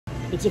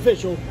It's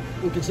official.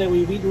 We can say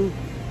we've eaten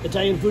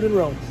Italian food in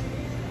Rome.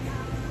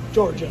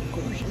 Georgia, of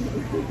course.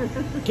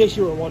 In case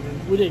you were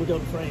wondering, we didn't go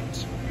to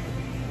France.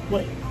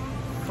 Wait,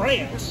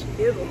 France?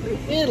 Italy.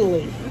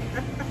 Italy.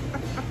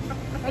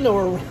 I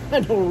know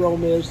where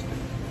Rome is.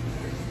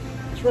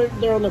 It's right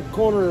there on the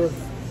corner of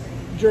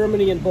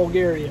Germany and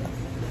Bulgaria.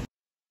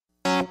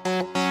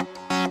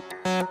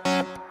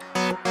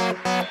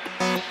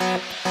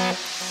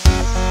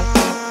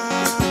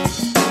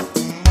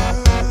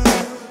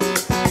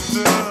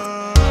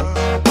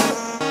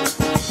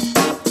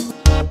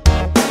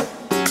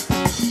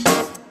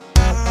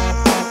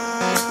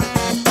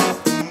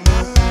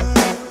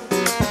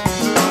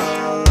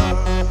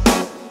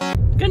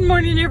 Good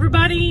morning,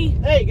 everybody.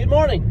 Hey, good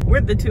morning.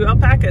 We're the Two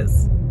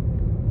Alpacas.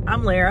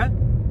 I'm Lara.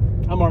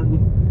 I'm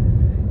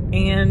Martin.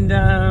 And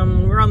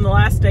we're on the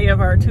last day of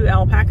our Two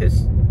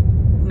Alpacas.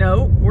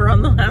 No, we're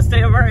on the last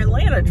day of our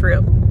Atlanta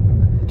trip.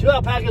 Two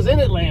Alpacas in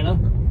Atlanta.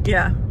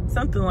 Yeah,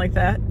 something like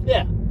that.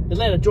 Yeah,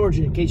 Atlanta,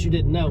 Georgia, in case you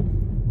didn't know.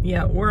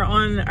 Yeah, we're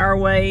on our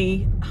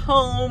way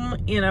home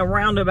in a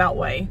roundabout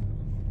way.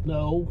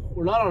 No,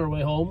 we're not on our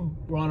way home.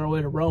 We're on our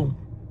way to Rome.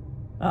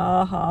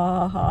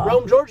 Ha.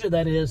 Rome, Georgia,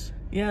 that is.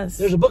 Yes.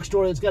 There's a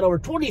bookstore that's got over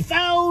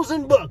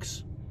 20,000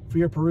 books for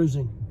your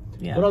perusing.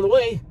 Yeah. But on the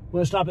way, we're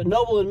going to stop at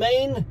Noble and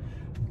Main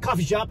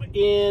coffee shop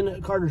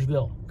in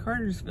Cartersville.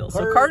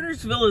 So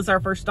Cartersville is our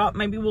first stop.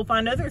 Maybe we'll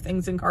find other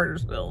things in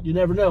Cartersville. You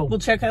never know. We'll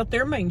check out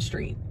their main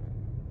street.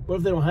 What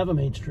if they don't have a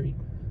main street?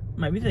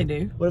 Maybe they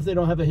do. What if they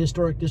don't have a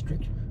historic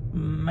district?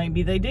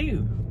 Maybe they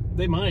do.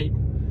 They might.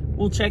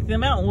 We'll check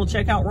them out. We'll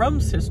check out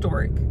Rome's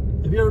historic.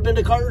 Have you ever been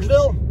to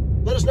Cartersville?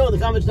 Let us know in the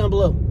comments down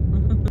below.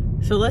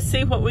 So let's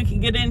see what we can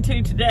get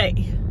into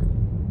today.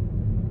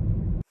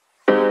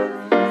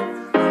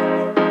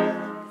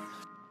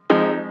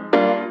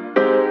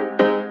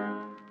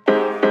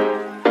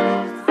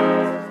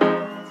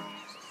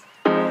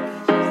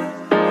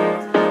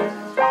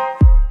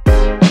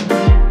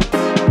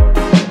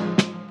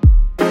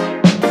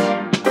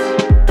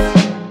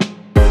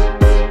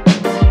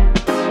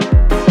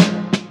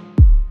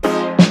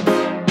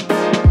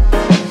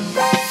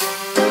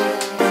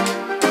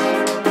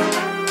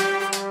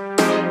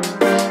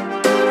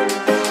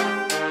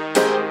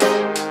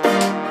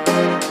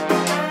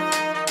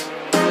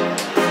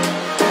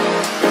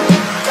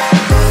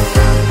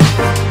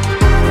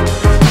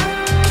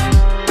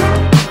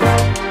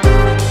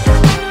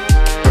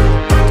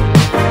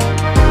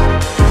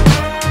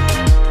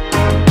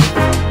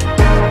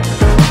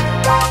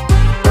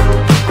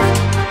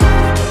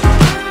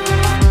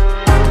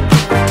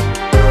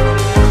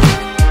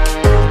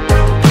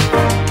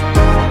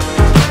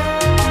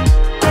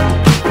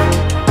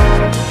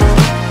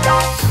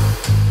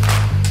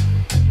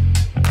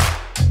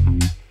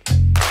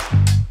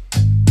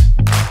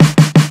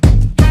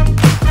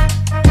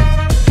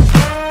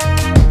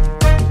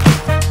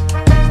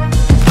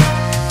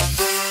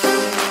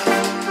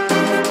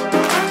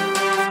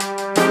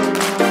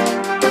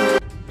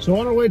 So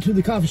on our way to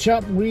the coffee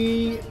shop,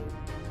 we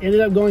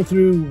ended up going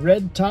through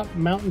Red Top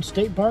Mountain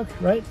State Park,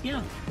 right?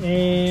 Yeah.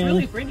 And it's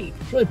really pretty.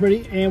 It's really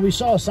pretty. And we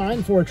saw a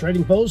sign for a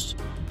trading post.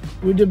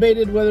 We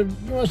debated whether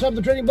you want to stop at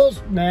the trading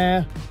post.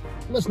 Nah,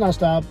 let's not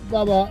stop.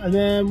 Blah blah. And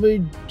then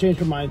we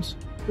changed our minds.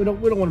 We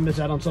don't want to miss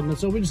out on something.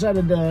 So we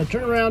decided to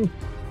turn around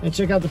and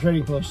check out the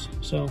trading post.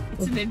 So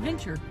it's an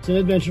adventure. It's an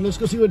adventure. Let's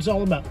go see what it's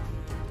all about.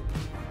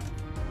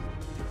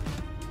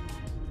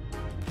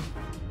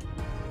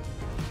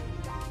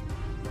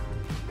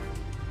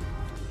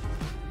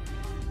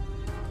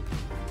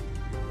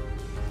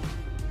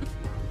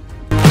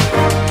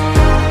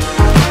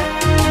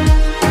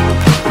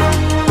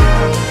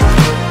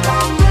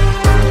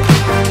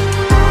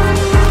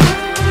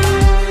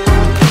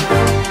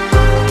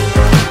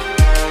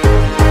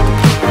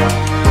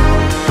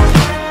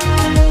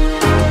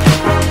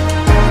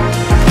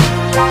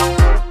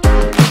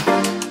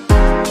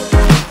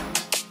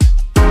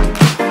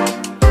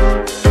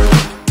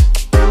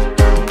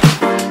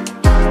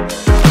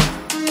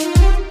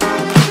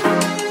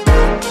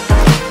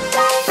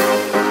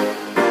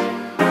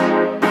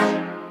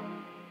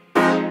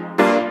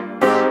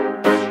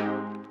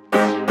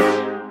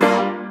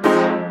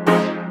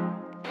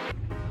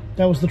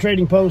 That was the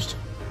trading post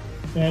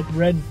at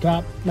Red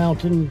Top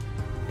Mountain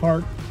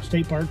Park,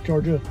 State Park,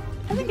 Georgia.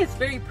 I think it's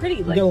very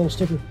pretty. Like, got a little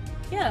sticker.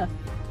 Yeah,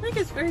 I think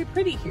it's very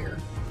pretty here.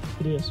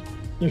 It is.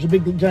 There's a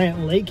big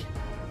giant lake.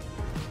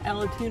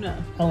 Allatoona.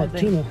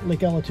 Lake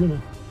Allatoona.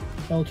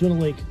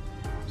 Allatoona Lake.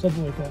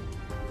 Something like that.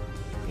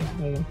 Yeah.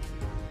 I don't know.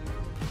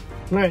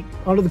 All right,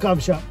 on to the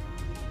coffee shop.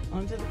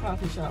 On to the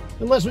coffee shop.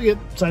 Unless we get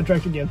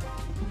sidetracked again.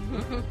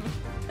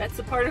 That's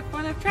the part of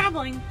fun of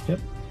traveling.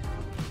 Yep.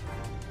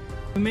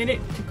 We made it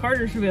to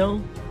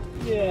Cartersville.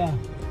 Yeah.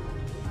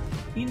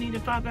 You need a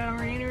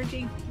 5-hour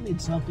energy? I need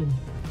something.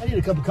 I need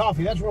a cup of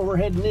coffee. That's where we're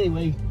heading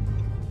anyway.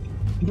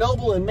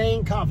 Noble and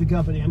Main Coffee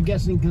Company. I'm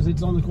guessing because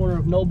it's on the corner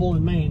of Noble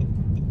and Main.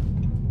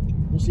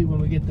 We'll see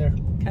when we get there.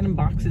 Kind of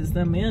boxes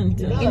them in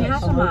to in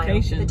half a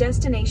mile. The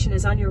destination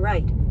is on your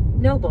right.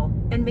 Noble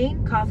and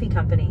Main Coffee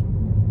Company.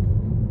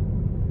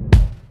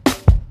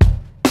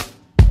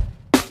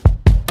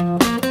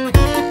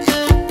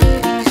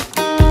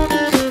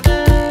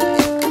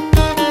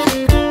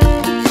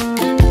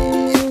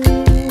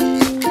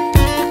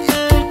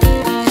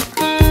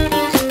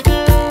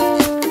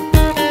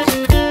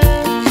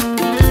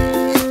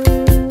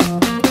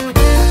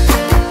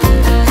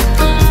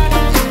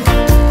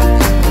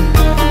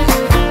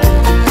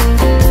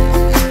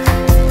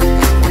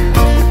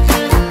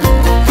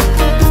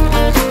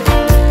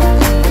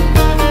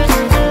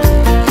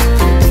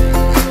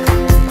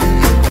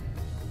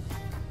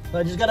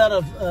 I just got out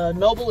of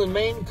Noble and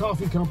Maine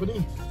Coffee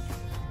Company.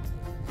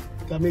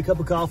 Got me a cup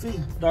of coffee,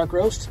 dark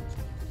roast.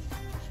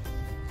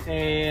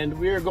 And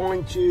we are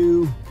going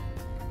to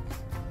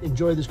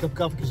enjoy this cup of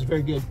coffee because it's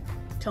very good.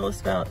 Tell us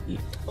about you.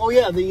 Oh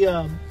yeah,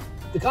 the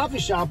coffee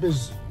shop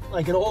is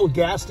like an old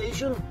gas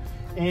station,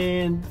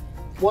 and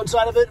one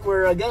side of it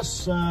where I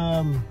guess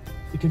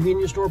the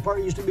convenience store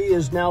part used to be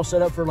is now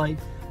set up for like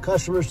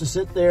customers to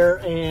sit there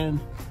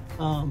and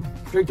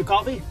drink the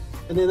coffee.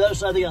 And then the other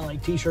side they got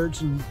like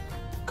t-shirts and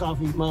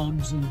coffee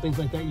mugs and things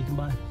like that you can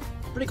buy.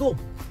 Pretty cool.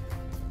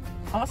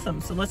 Awesome.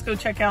 So let's go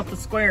check out the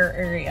square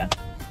area.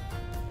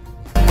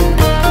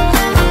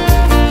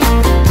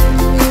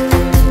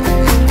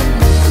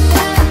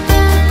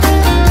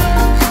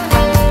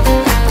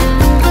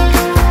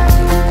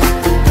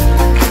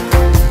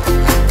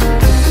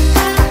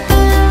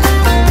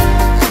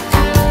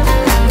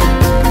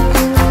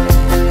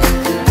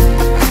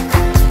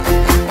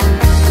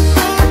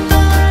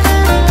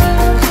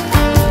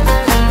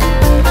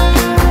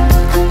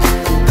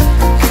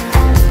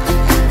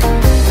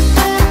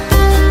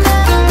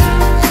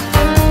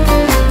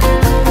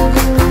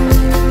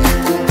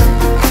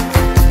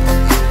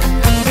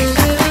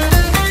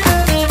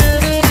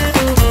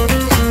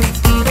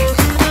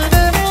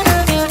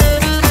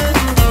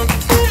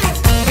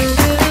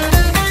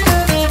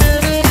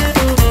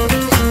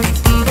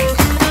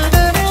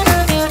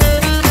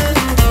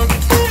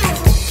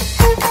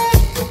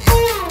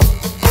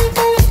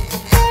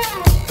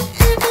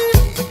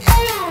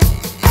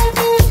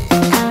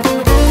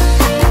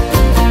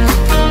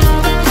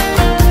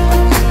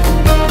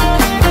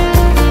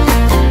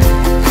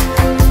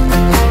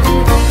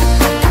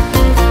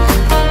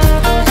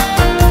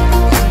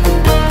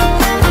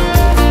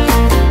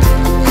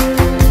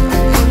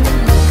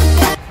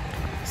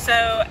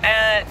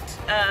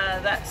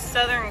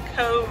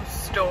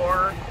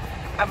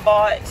 I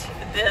bought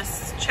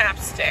this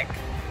chapstick.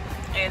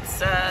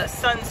 It's a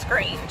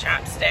sunscreen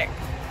chapstick.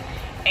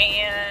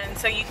 And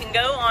so you can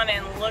go on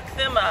and look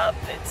them up.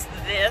 It's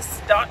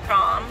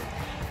this.com.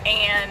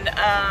 And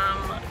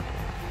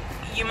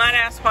you might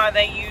ask why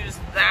they use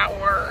that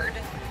word.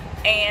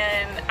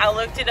 And I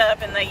looked it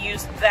up and they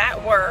used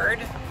that word.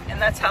 And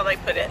that's how they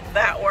put it,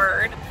 that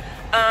word.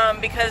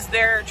 Because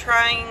they're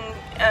trying,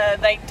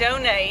 they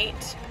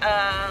donate,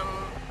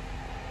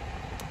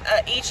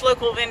 each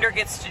local vendor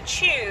gets to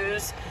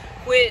choose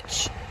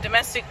which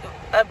domestic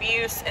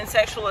abuse and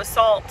sexual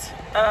assault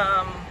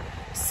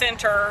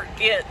center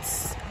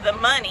gets the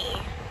money,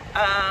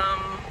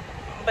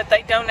 but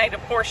they donate a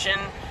portion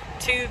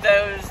to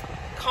those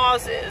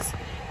causes.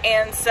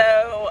 And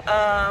so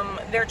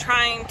they're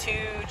trying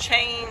to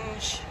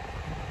change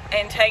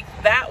and take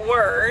that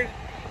word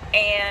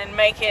and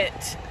make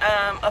it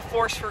a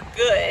force for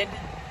good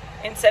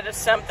instead of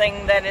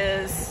something that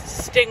is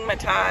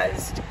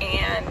stigmatized,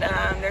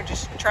 and they're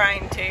just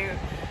trying to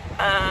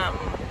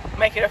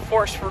make it a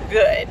force for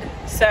good.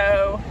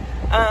 So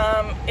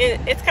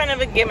it's kind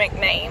of a gimmick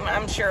name,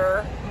 I'm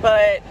sure,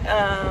 but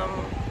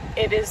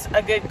it is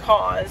a good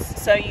cause.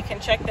 So you can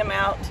check them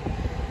out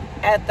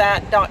at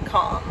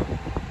that.com.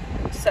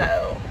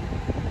 So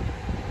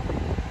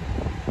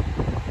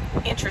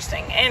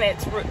interesting, and it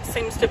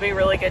seems to be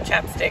really good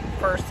chapstick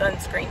for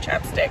sunscreen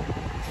chapstick.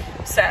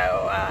 So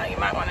you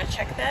might want to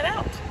check that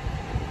out.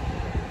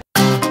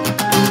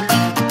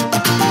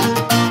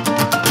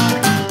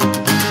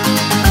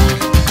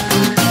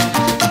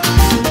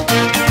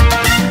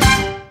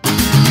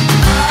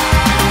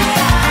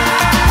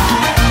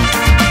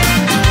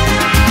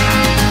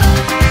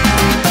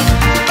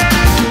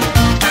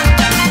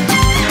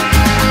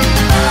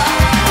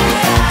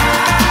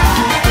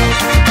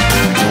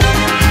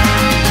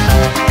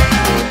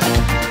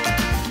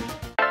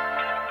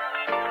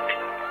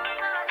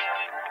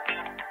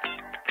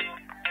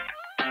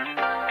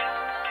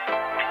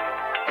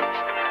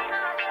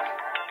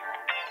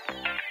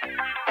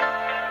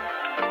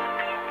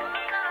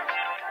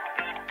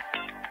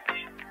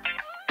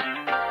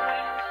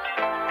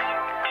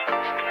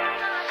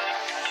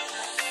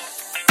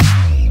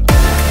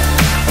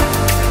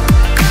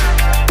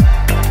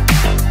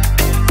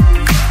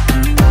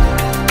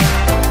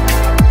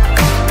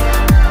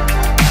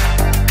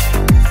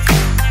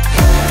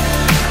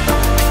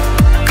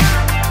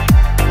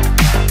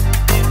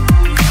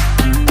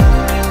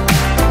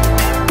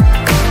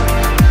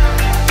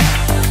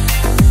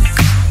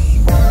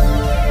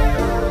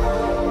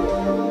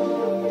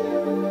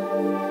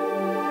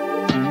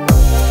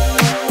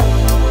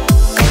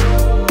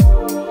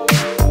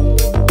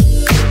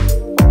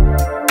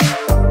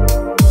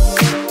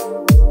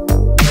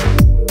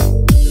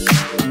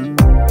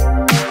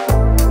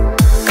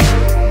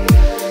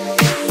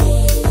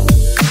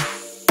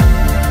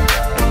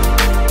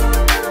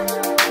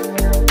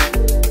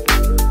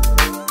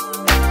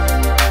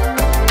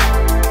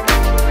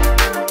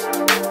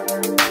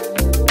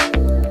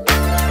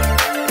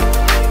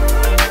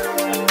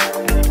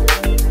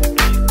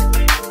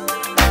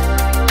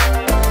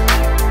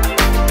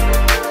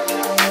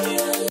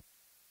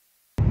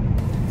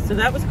 So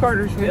that was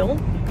Cartersville.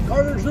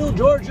 Cartersville,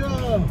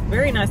 Georgia.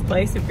 Very nice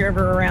place if you're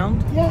ever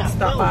around. Yeah,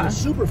 stop by. Was a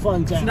super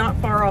fun town. It's not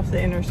far off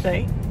the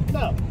interstate.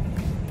 No,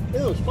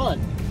 it was fun.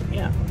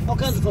 Yeah. All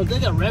kinds of fun. They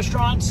got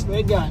restaurants.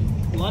 They got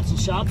lots of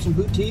shops and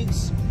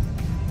boutiques.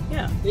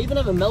 Yeah. They even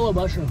have a mellow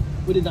mushroom.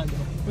 We did not go.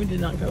 We did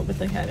not go, but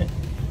they had it.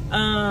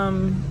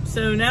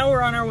 So now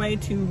we're on our way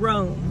to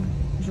Rome,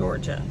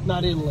 Georgia.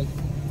 Not Italy.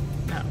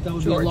 No, that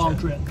would Georgia. be a long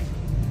trip.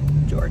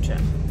 Georgia.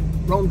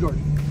 Rome, Georgia.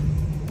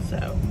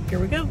 So here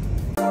we go.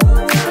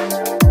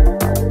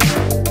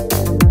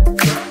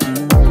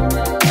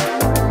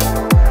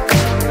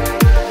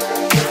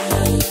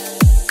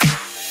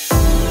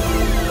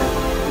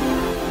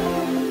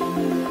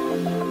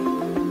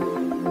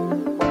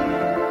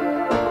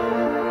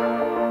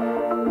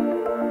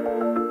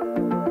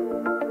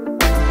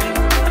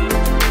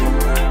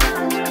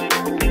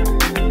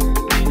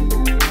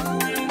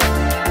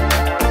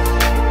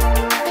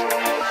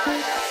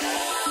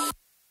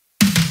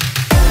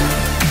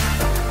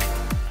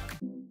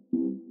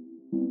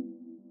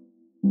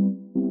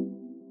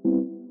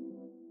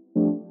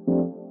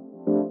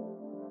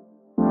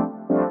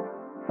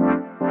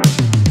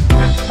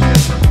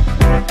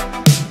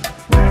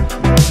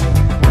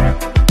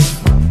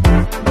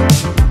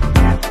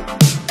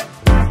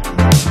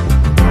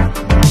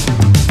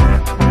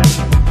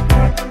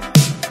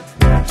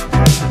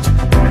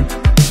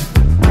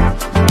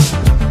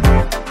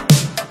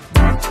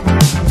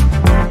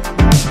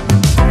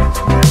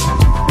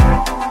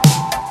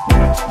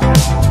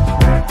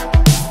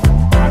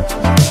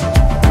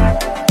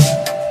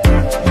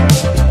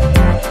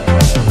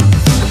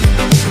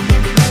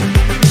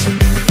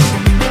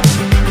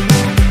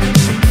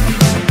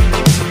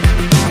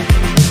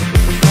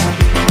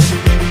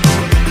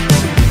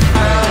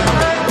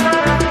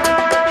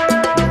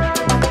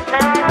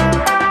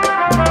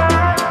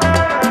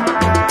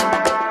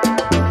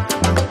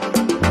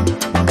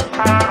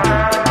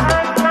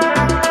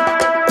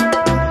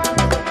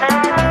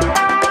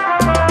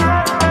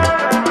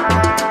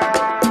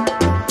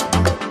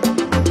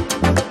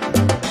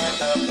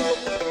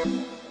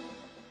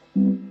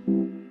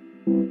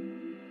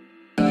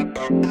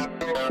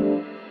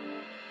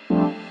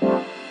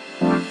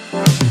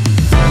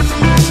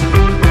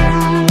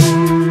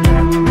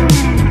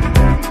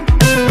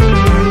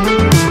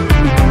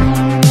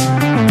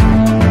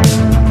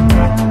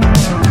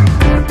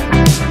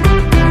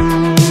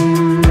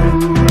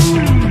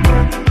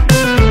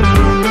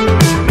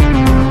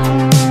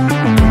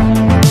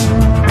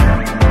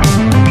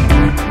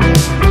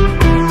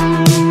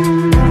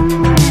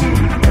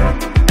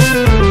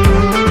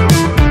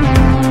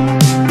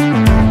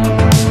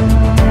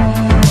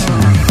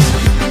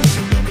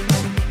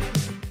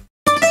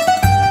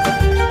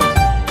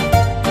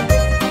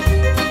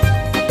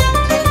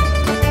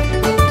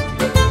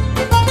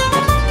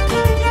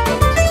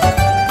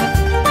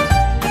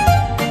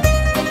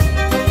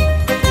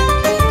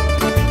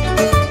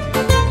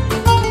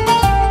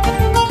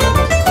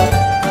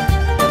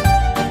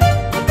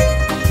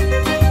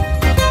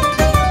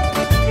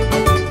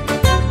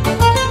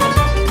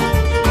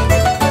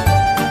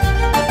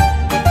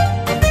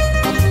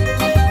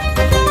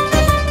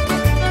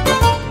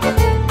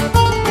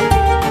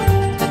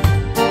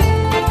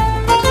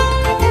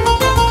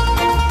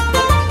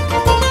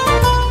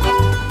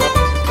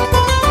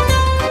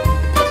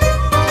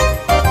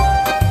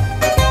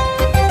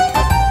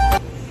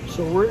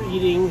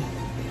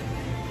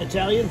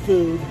 Italian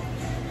food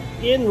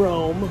in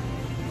Rome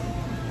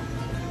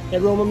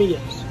at Roma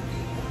Mia's.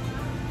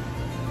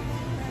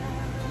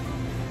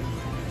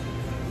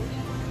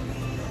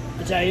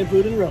 Italian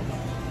food in Rome.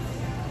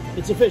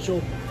 It's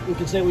official. We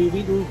can say we've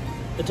eaten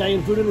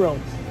Italian food in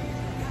Rome.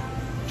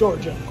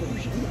 Georgia, of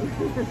course.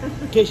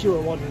 In case you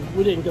were wondering,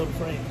 we didn't go to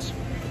France.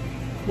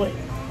 Wait,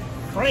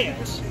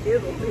 France?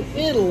 Italy.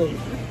 Italy.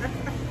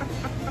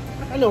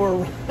 I know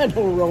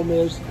where Rome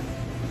is.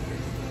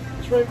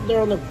 It's right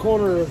there on the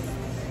corner of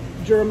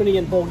Germany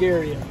and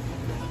Bulgaria.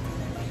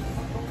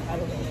 I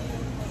don't know.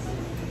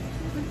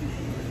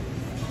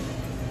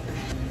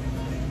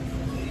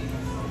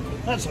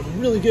 That's some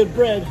really good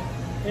bread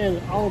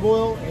and olive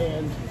oil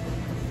and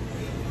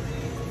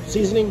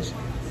seasonings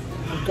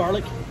and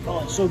garlic.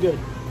 Oh, it's so good.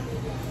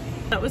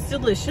 That was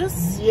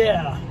delicious.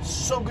 Yeah,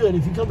 so good.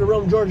 If you come to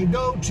Rome, Georgia,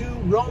 go to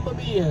Roma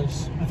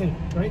Mia's, I think,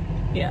 right?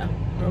 Yeah,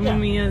 Roma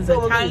Mia's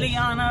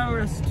Italiano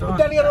restaurant.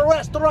 Italiano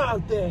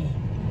restaurante.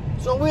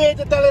 So we ate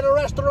Italiano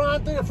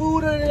restaurante,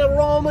 food in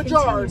Roma,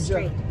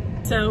 Georgia.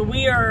 So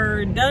we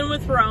are done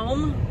with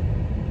Rome,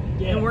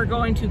 and we're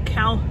going to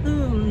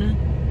Calhoun,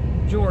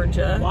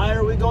 Georgia. Why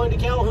are we going to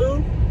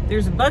Calhoun?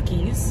 There's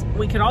Buc-ee's.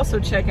 We could also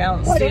check out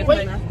and see if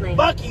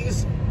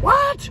Buc-ee's?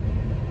 What?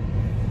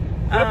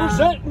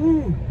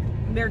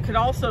 Representing. There could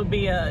also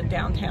be a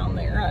downtown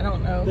there. I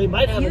don't know. They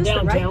might have a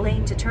downtown. Use the right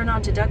lane to turn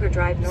onto Duggar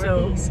Drive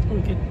northeast. So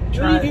we could try.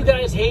 Do any of you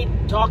guys hate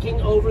talking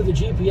over the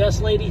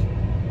GPS lady?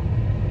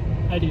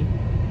 I do.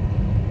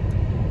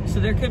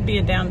 So there could be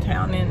a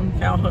downtown in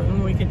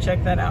Calhoun. We could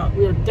check that out.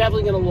 We're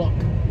definitely going to look.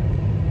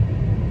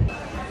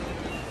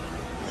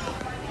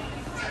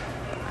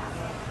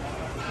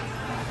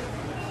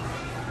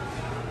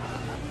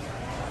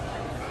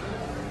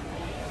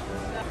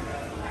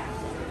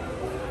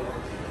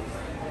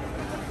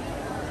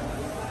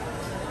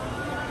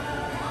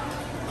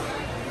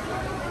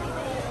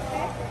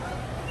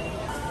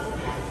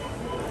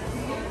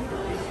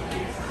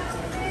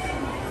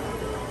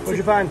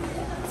 What'd you find?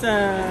 It's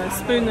a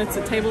spoon that's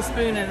a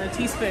tablespoon and a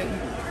teaspoon.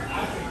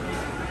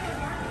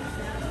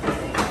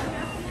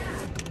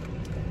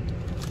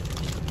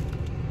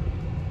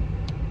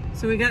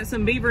 So we got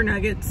some beaver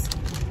nuggets.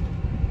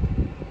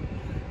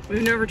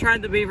 We've never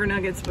tried the beaver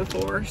nuggets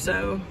before,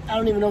 so. I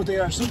don't even know what they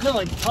are. Some kind of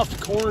like puffed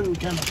corn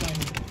kind of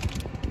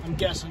thing, I'm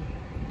guessing.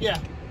 Yeah,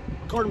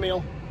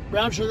 cornmeal.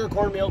 Brown sugar,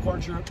 cornmeal,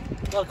 corn syrup.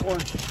 A lot of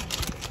corn.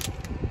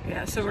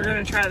 Yeah, so we're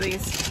gonna try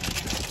these.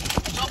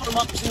 Let's open them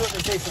up and see what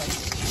they taste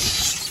like.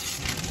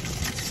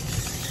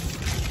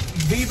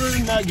 Beaver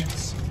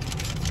nuggets.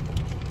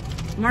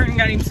 Martin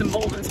got him some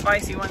bold and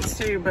spicy ones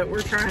too, but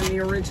we're trying the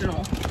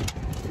original.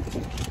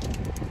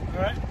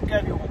 All right,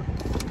 grab you one.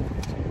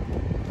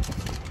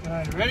 All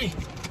right, ready?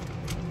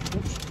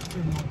 Oops,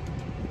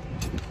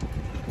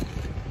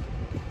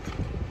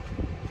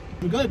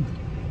 we're good.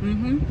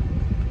 Mm-hmm.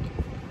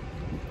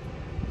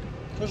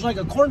 There's like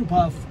a corn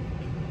pop.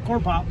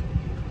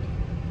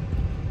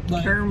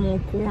 Caramel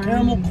corn.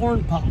 Caramel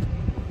corn pop.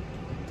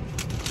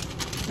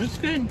 That's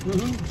good.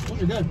 Mm-hmm.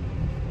 Those are good.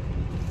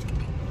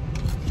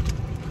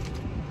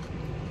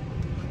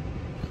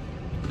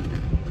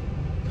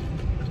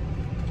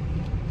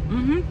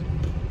 Mm-hmm.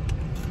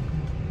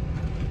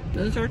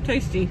 Those are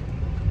tasty.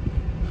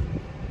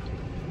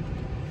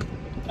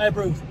 I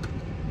approve.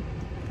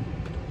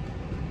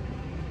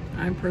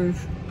 I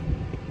approve.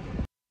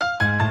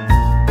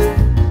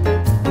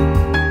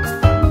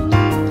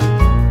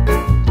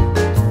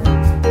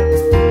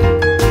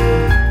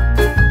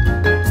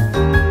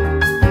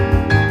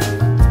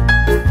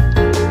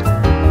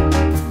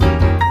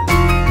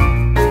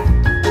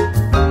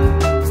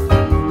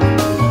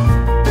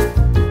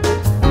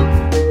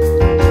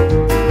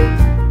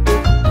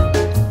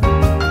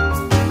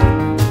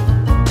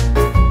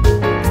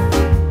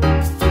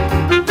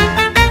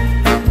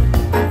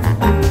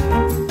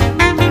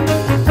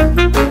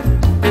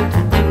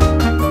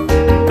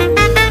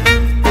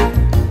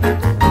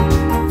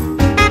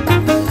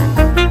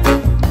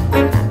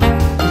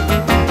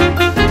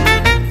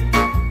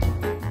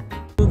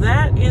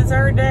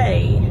 Our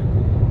day.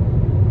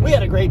 We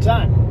had a great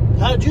time.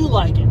 How did you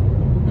like it?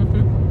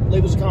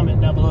 Leave us a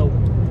comment down below.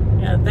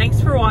 Yeah,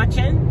 thanks for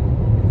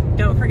watching.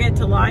 Don't forget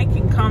to like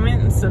and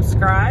comment and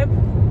subscribe.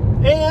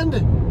 And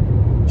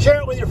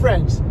share it with your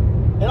friends.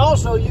 And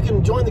also, you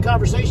can join the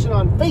conversation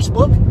on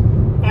Facebook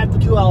at the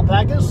Two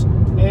Alpacas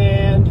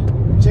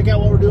and check out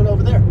what we're doing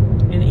over there.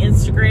 And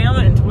Instagram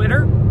and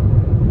Twitter.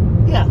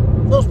 Yeah,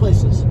 those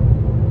places.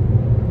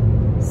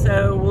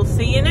 So we'll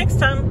see you next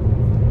time.